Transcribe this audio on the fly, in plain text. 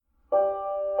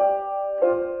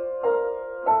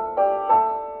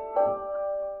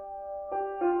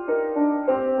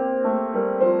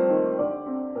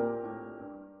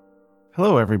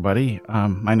everybody.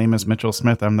 My name is Mitchell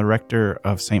Smith. I'm the rector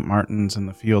of St. Martin's in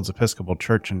the Fields Episcopal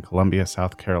Church in Columbia,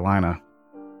 South Carolina.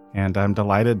 And I'm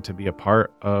delighted to be a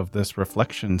part of this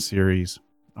reflection series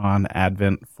on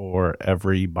Advent for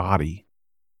every body.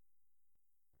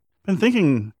 Been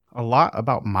thinking a lot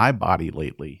about my body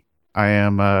lately. I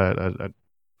am a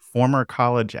former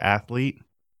college athlete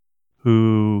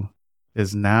who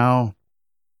is now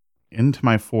into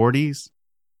my 40s.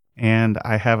 And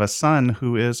I have a son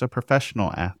who is a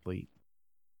professional athlete,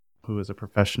 who is a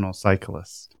professional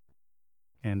cyclist.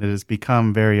 And it has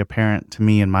become very apparent to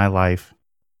me in my life,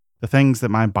 the things that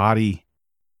my body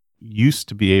used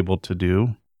to be able to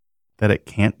do that it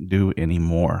can't do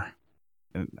anymore.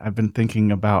 And I've been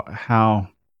thinking about how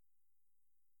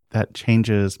that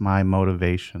changes my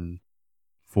motivation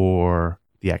for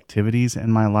the activities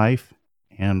in my life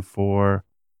and for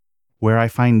where I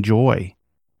find joy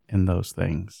in those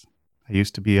things. I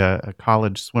used to be a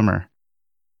college swimmer,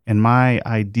 and my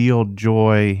ideal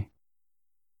joy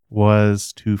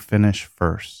was to finish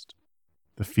first.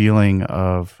 The feeling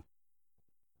of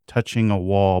touching a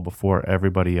wall before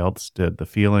everybody else did, the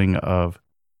feeling of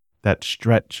that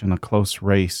stretch in a close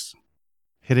race,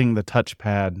 hitting the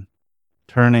touchpad,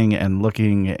 turning and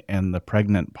looking in the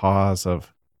pregnant pause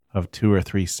of 2 or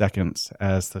 3 seconds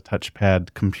as the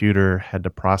touchpad computer had to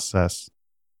process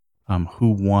who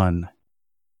won.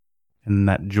 And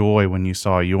that joy when you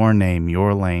saw your name,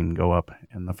 your lane go up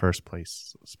in the first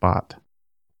place spot.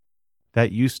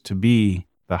 That used to be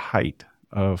the height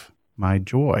of my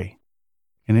joy.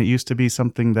 And it used to be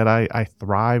something that I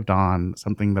thrived on,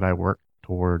 something that I worked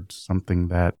towards, something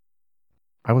that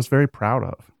I was very proud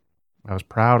of. I was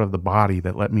proud of the body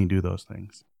that let me do those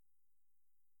things.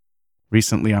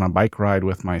 Recently on a bike ride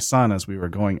with my son as we were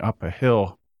going up a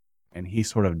hill, and he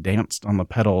sort of danced on the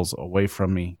pedals away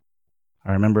from me.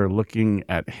 I remember looking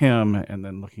at him and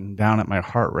then looking down at my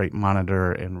heart rate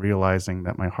monitor and realizing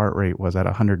that my heart rate was at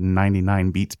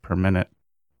 199 beats per minute.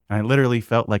 And I literally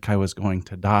felt like I was going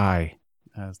to die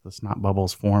as the snot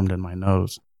bubbles formed in my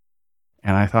nose.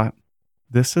 And I thought,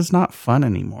 this is not fun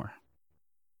anymore.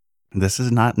 This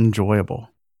is not enjoyable.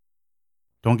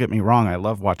 Don't get me wrong, I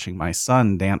love watching my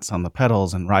son dance on the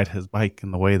pedals and ride his bike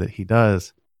in the way that he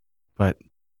does. But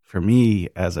for me,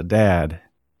 as a dad,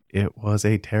 it was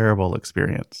a terrible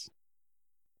experience.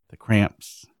 The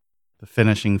cramps, the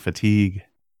finishing fatigue,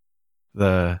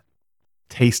 the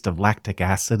taste of lactic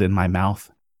acid in my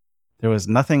mouth. There was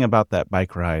nothing about that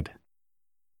bike ride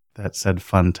that said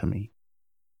fun to me.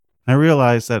 I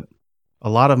realized that a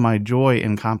lot of my joy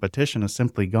in competition is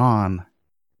simply gone.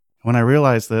 When I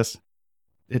realized this,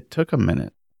 it took a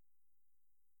minute.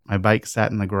 My bike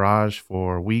sat in the garage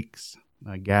for weeks,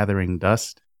 gathering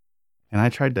dust. And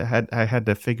I had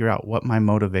to figure out what my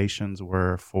motivations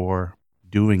were for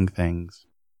doing things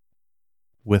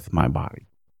with my body.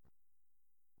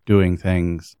 Doing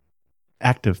things,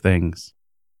 active things.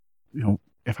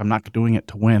 If I'm not doing it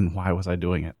to win, why was I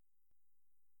doing it?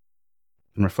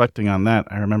 And reflecting on that,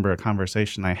 I remember a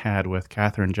conversation I had with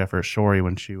Catherine Jeffers Shorey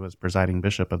when she was presiding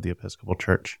bishop of the Episcopal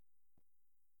Church.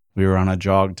 We were on a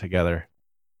jog together,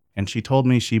 and she told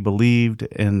me she believed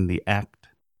in the act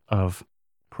of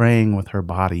praying with her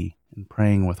body and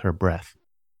praying with her breath.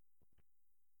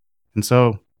 And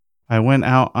so I went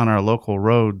out on our local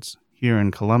roads here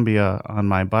in Columbia on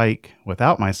my bike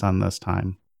without my son this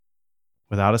time,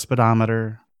 without a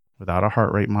speedometer, without a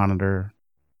heart rate monitor,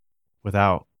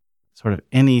 without sort of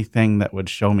anything that would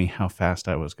show me how fast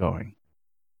I was going.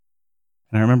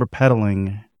 And I remember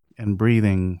pedaling and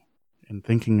breathing and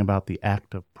thinking about the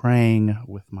act of praying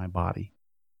with my body,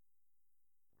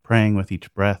 praying with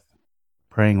each breath,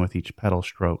 praying with each pedal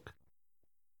stroke,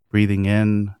 breathing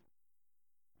in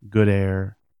good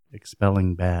air,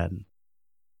 expelling bad,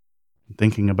 and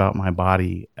thinking about my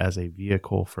body as a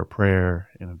vehicle for prayer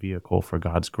and a vehicle for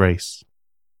God's grace,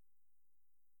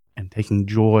 and taking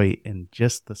joy in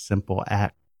just the simple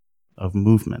act of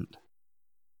movement.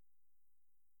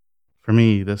 For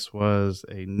me, this was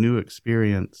a new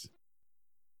experience,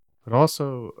 but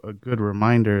also a good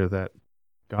reminder that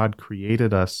God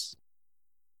created us.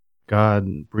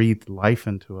 God breathed life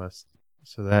into us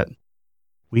so that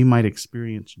we might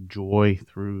experience joy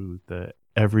through the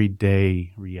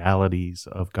everyday realities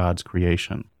of God's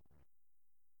creation.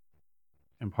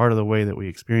 And part of the way that we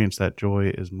experience that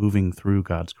joy is moving through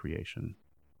God's creation,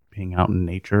 being out in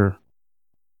nature,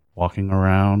 walking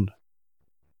around,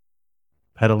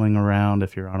 pedaling around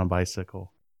if you're on a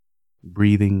bicycle,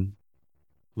 breathing,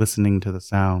 listening to the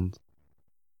sounds.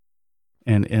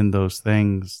 And in those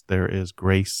things, there is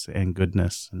grace and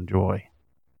goodness and joy.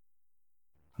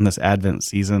 In this Advent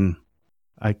season,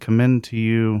 I commend to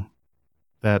you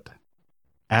that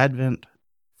Advent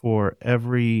for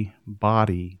every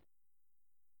body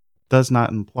does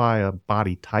not imply a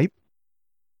body type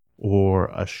or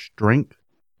a strength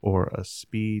or a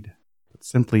speed, but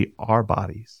simply our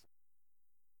bodies.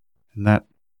 And that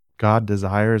God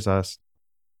desires us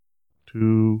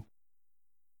to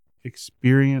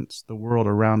experience the world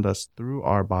around us through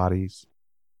our bodies,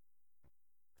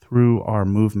 through our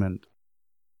movement,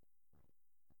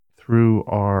 through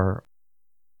our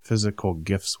physical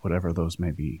gifts, whatever those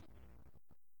may be.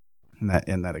 In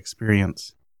that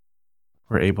experience,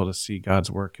 we're able to see God's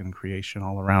work in creation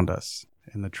all around us,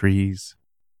 in the trees,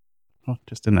 well,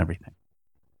 just in everything.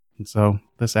 And so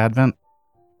this Advent,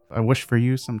 I wish for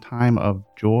you some time of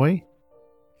joy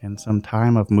and some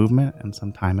time of movement and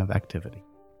some time of activity.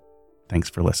 Thanks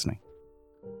for listening.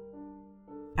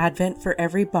 Advent for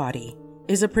Every Body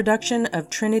is a production of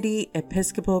Trinity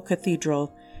Episcopal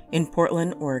Cathedral in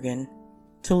Portland, Oregon.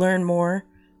 To learn more,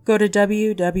 go to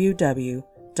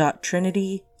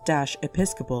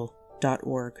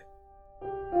www.trinity-episcopal.org.